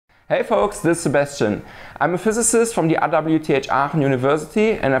Hey folks, this is Sebastian. I'm a physicist from the RWTH Aachen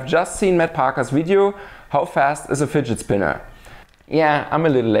University and I've just seen Matt Parker's video, How Fast is a Fidget Spinner? Yeah, I'm a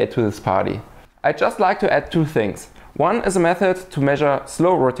little late to this party. I'd just like to add two things. One is a method to measure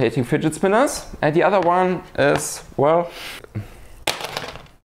slow rotating fidget spinners and the other one is, well,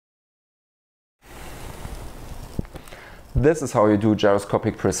 this is how you do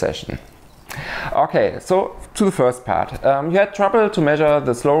gyroscopic precession. Okay, so to the first part. You had trouble to measure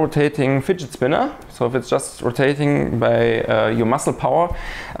the slow rotating fidget spinner. So if it's just rotating by your muscle power,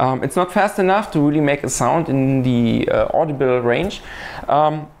 it's not fast enough to really make a sound in the audible range.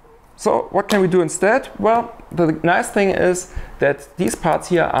 So what can we do instead? Well, the nice thing is that these parts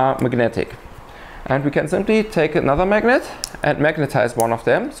here are magnetic. And we can simply take another magnet and magnetize one of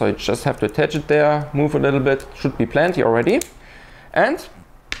them. So you just have to attach it there, move a little bit, should be plenty already. And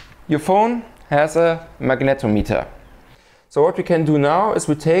your phone has a magnetometer. So what we can do now is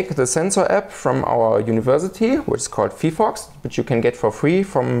we take the sensor app from our university, which is called phyphox, which you can get for free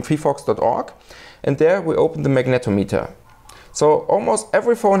from phyphox.org. And there we open the magnetometer. So almost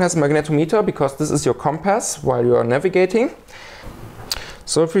every phone has a magnetometer because this is your compass while you are navigating.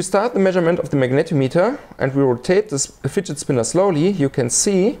 So if we start the measurement of the magnetometer and we rotate this fidget spinner slowly, you can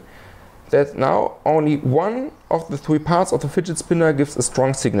see that now only one of the three parts of the fidget spinner gives a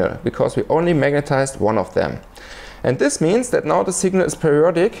strong signal because we only magnetized one of them. And this means that now the signal is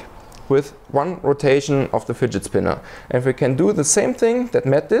periodic with one rotation of the fidget spinner. And we can do the same thing that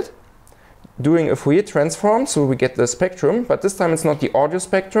Matt did, doing a Fourier transform, so we get the spectrum, but this time it's not the audio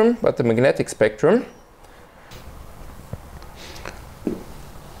spectrum, but the magnetic spectrum.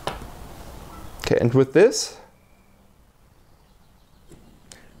 Okay, and with this,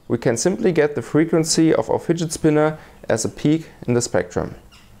 we can simply get the frequency of our fidget spinner as a peak in the spectrum.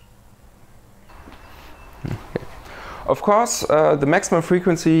 Okay. Of course, the maximum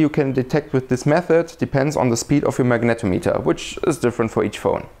frequency you can detect with this method depends on the speed of your magnetometer, which is different for each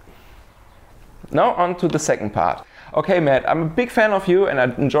phone. Now on to the second part. Okay Matt, I'm a big fan of you and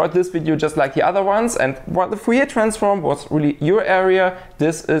I enjoyed this video just like the other ones, and while the Fourier transform was really your area,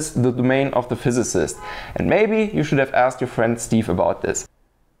 this is the domain of the physicist. And maybe you should have asked your friend Steve about this.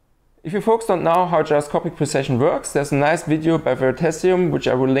 If you folks don't know how gyroscopic precession works, there's a nice video by Veritasium which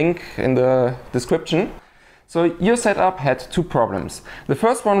I will link in the description. So your setup had two problems. The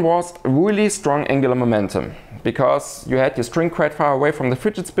first one was a really strong angular momentum, because you had your string quite far away from the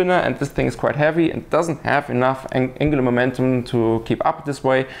fidget spinner and this thing is quite heavy and doesn't have enough angular momentum to keep up this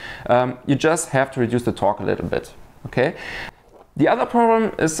way. You just have to reduce the torque a little bit. Okay? The other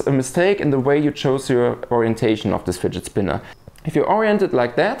problem is a mistake in the way you chose your orientation of this fidget spinner. If you orient it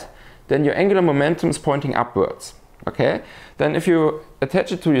like that, then your angular momentum is pointing upwards. Okay? Then if you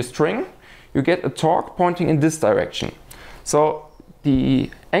attach it to your string, you get a torque pointing in this direction. So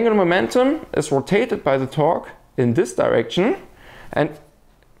the angular momentum is rotated by the torque in this direction, and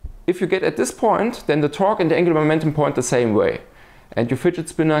if you get at this point, then the torque and the angular momentum point the same way. And your fidget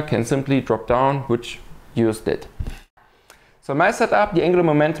spinner can simply drop down, which yours did. So my setup, the angular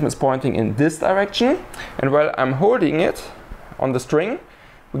momentum is pointing in this direction, and while I'm holding it on the string,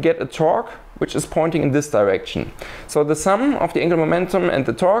 we get a torque which is pointing in this direction. So the sum of the angular momentum and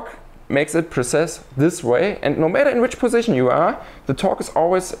the torque makes it precess this way, and no matter in which position you are, the torque is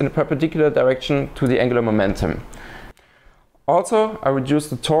always in a perpendicular direction to the angular momentum. Also, I reduce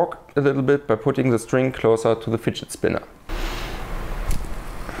the torque a little bit by putting the string closer to the fidget spinner.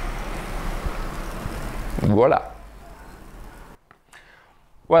 Voila!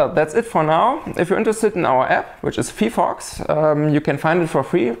 Well, that's it for now. If you're interested in our app, which is phyphox, you can find it for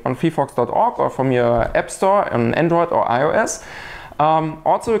free on phyphox.org or from your app store on Android or iOS.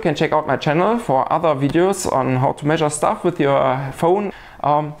 Also, you can check out my channel for other videos on how to measure stuff with your phone.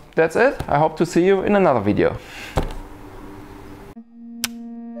 That's it. I hope to see you in another video.